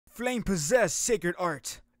flame-possessed sacred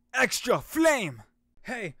art. Extra flame!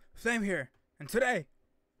 Hey, Flame here, and today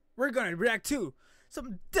we're gonna react to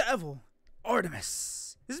some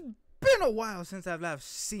DevilArtemis. It's been a while since I've last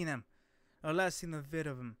seen him, or last seen the vid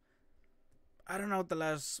of him. I don't know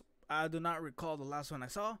I do not recall the last one I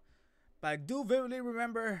saw, but I do vividly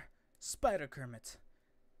remember Spider Kermit.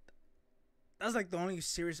 That's like the only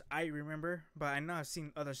series I remember, but I know I've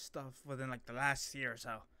seen other stuff within like the last year or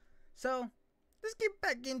so. So let's get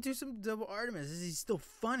back into some DevilArtemis. Is he still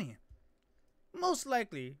funny? Most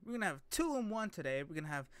likely, we're gonna have 2 in 1 today. We're gonna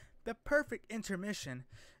have the perfect intermission,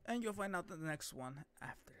 and you'll find out the next one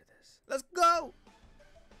after this. Let's go!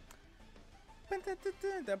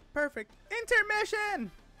 The perfect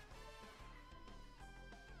intermission!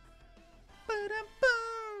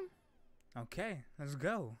 Okay, let's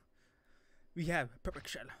go. We have perfect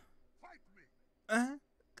shell. Fight me.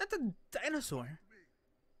 That's a dinosaur.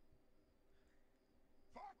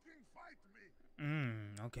 Fucking fight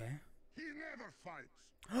me. Okay. He never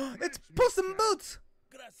fights. It's Puss in Boots!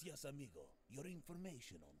 Gracias, amigo. Your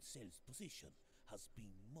information on Cell's position has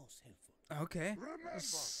been most helpful. Okay. Remember,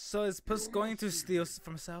 So is Puss going to steal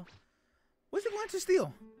from Cell? What's he going to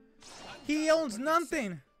steal? He owns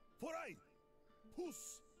nothing. For I,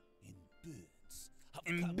 Puss in Boots, have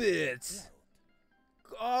In come bits.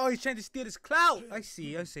 cloud. Oh, he's trying to steal his clout. I see.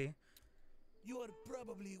 You are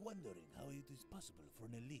probably wondering how it is possible for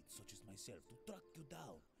an elite such as myself to track you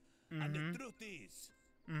down. And the truth is,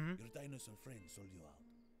 your dinosaur friend sold you out.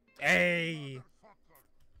 Hey,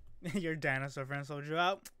 fucker. your dinosaur friend sold you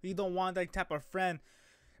out. You don't want that type of friend.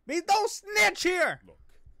 But don't snitch here. Look,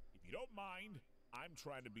 if you don't mind, I'm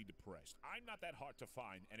trying to be depressed. I'm not that hard to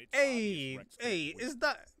find, and it's Hey, obvious Rex hey, can't win. is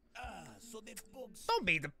that? So the bugs Don't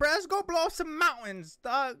be depressed. Go blow up some mountains,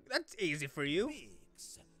 dog. That's easy for you.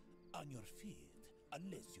 pigs on your feet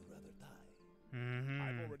unless you rather die.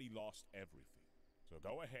 I've already lost everything. So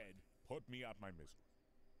go ahead, put me out my misery.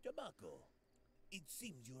 Jamaco, it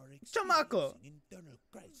seems you are Jamaco. experiencing internal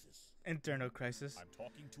crisis. Internal crisis. I'm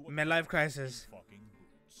talking to a Midlife crisis. fucking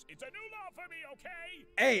boots. It's a new law for me, okay?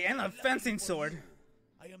 Hey, and a Lucky fencing for sword. you,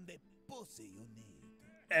 I am the pussy you need.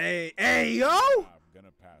 Hey, yo! I'm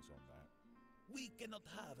gonna pass on that. We cannot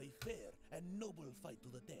have a fair and noble fight to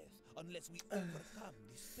the death unless we overcome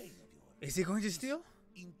this pain of yours. Is he going to steal?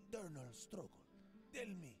 Internal struggle. Tell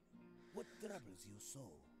me, what troubles you so?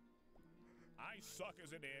 I suck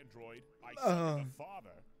as an android. I suck as a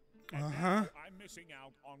father. And now I'm missing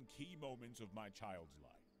out on key moments of my child's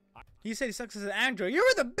life. He said he sucks as an android. You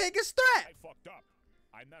were the biggest I threat. fucked up.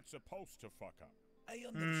 I'm not supposed to fuck up. I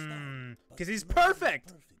understand. but 'cause he's nobody is perfect.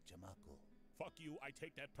 Perfect, Jamaco. Fuck you, I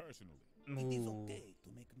take that personally. It is Ooh. okay to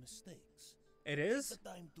make mistakes. It It's is? the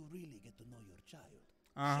time to really get to know your child.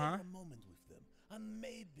 Uh-huh. Share a moment with them, and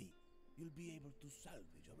maybe you'll be able to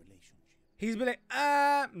salvage a relationship. He's been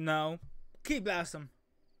like, no. Keep blasting him.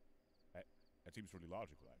 That seems pretty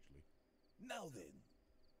logical, actually. Now then,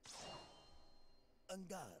 en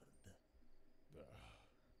garde.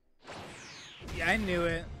 Yeah, I knew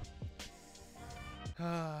it.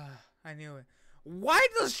 I knew it. Why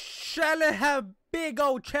does Charlotte have big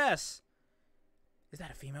old chest? Is that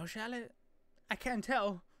a female Charlotte? I can't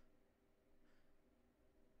tell.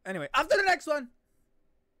 Anyway, after the next one.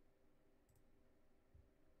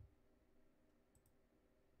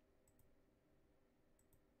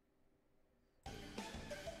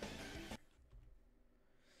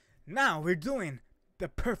 Now we're doing the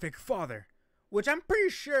perfect father, which I'm pretty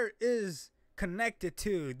sure is connected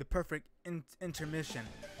to the perfect intermission.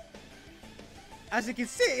 As you can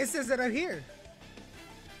see, it says it right here.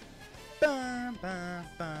 Bum, bum,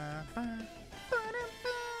 bum, bum, ba-dum,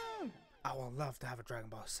 bum. I would love to have a Dragon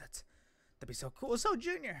Ball set. That'd be so cool. So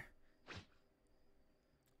Junior.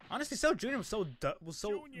 Honestly, So Junior was so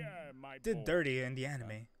Junior, my did boy. dirty in the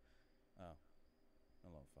anime. Oh.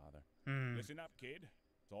 Hello, Father. Listen up, kid.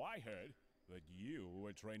 So I heard that you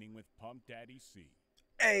were training with Pump Daddy C.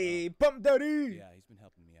 Hey, Pump Daddy! Yeah, he's been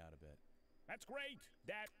helping me out a bit. That's great.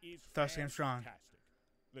 That is Thirsty and strong. fantastic.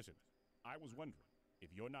 Listen, I was wondering, if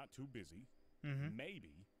you're not too busy,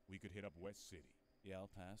 maybe we could hit up West City. Yeah, I'll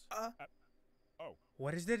pass. Oh,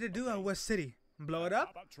 What is there to do at West City? Blow it how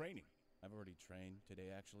up? about training? I've already trained today,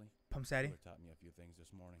 actually. Pump Saddy? Cooler taught me a few things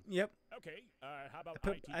this morning. Yep. Okay, how about I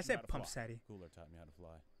I teach you said how to Pump fly? Saddy. Cooler taught me how to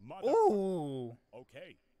fly. Mother. Ooh.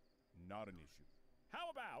 Okay, not an issue.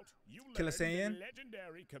 How about you Kill a learn the Saiyan?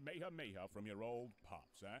 legendary Kamehameha from your old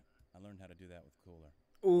pops, huh? I learned how to do that with Cooler.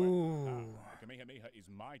 Ooh. The Kamehameha is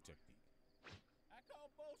my technique. I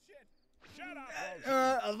call bullshit. Shut up, bullshit.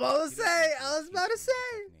 I was about to He say. doesn't I was teach about to me the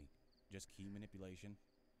say. technique. Just key manipulation.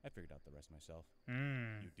 I figured out the rest myself.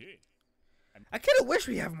 You did. I kind of wish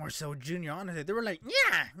we have more So Junior, honestly. They were like,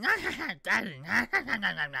 yeah,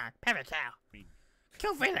 pivot cow,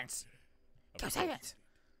 kill villains, kill silence.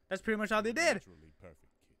 That's pretty much all they did. Naturally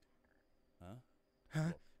perfect, kid.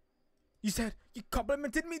 Huh? You said you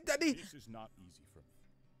complimented me, Daddy. This is not easy for me.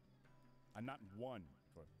 I'm not one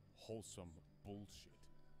for wholesome bullshit.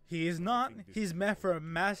 He is not. He's meant for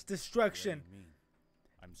mass destruction.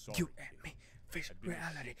 I'm sorry. You kid. and me face I've been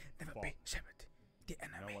reality, never fought. be separate. The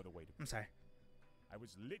enemy. No other way to I'm sorry. I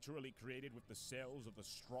was literally created with the cells of the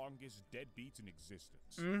strongest deadbeats in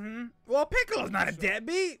existence. Mm-hmm. Well, Piccolo's not a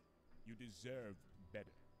deadbeat. You deserve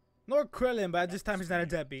better. Nor Krillin, but at this time he's not a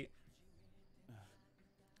deadbeat.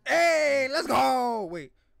 Hey, let's go!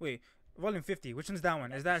 Wait. Volume 50. Which one's that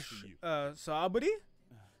one? Is that Saabudi?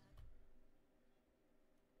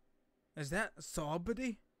 Is that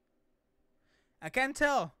Saabudi? I can't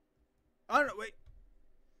tell. I don't know. Wait.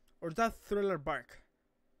 Or is that Thriller Bark?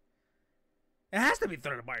 It has to be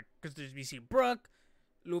Thriller Bark because we see Brooke.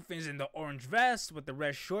 Luffy's in the orange vest with the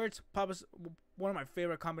red shorts. Papa's one of my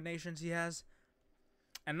favorite combinations he has.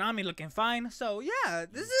 And Nami looking fine. So yeah,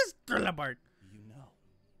 this is Thriller Bark. You know.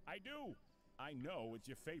 I do. I know it's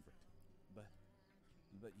your favorite.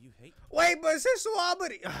 But you hate. Wait, but it says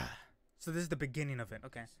Saabudi. So this is the beginning of it.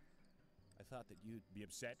 Okay. I thought that you'd Be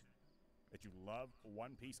upset that you love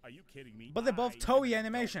One Piece? Are you kidding me? But they're both Toei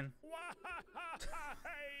animation. Not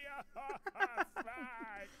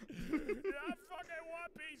fucking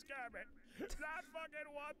One Piece, Kermit. Not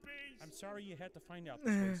fucking One Piece. I'm sorry you had to find out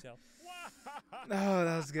this way, Self. Oh,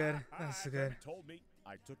 that was good. That was good. Kermit told me.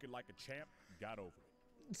 I took it like a champ. Got over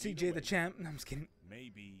it. CJ the champ. No, I'm just kidding.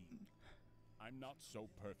 Maybe I'm not so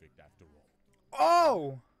perfect after all.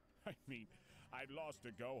 Oh! I mean, I lost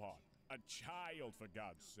to Gohan, a child for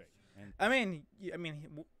God's sake. I mean,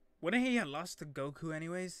 wouldn't he have lost to Goku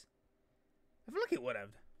anyways? I feel like he would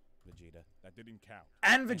have. Vegeta. That didn't count.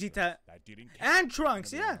 And Vegeta. That didn't count. And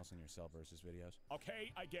Trunks, Everyone yeah. else in your Cell versus videos.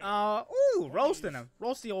 Okay, I get it. Ooh, roasting him.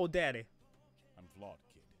 Roast the old daddy. I'm flawed,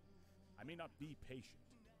 kid. I may not be patient.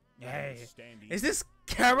 Hey, understanding, is this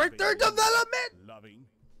character loving, development? Loving,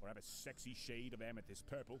 or have a sexy shade of amethyst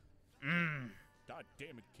purple. God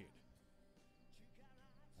damn it, kid.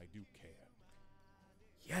 I do care.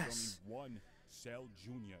 Yes. There's only one Cell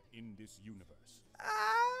Jr. in this universe.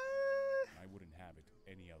 I wouldn't have it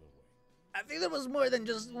any other way. I think there was more than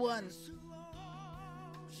just one.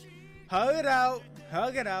 Hug it out.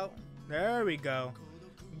 Hug it out. There we go.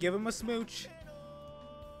 Give him a smooch.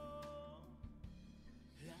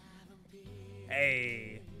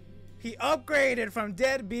 Hey. He upgraded from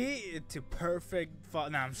deadbeat to perfect. Nah,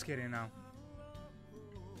 I'm just kidding now.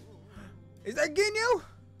 Is that Ginyu?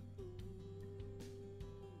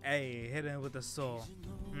 Hey, hit him with the soul.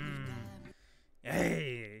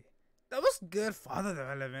 Hey. That was good father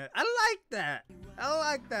development. I like that.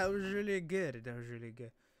 It was really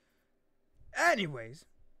good. Anyways,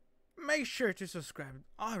 make sure to subscribe,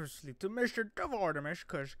 obviously, to Mr. DevilArtemis,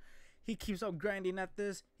 because he keeps up grinding at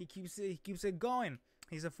this. He keeps it going.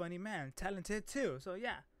 He's a funny man, talented too. So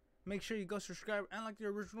yeah, make sure you go subscribe and like the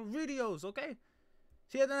original videos. Okay.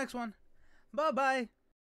 See you at the next one. Bye bye.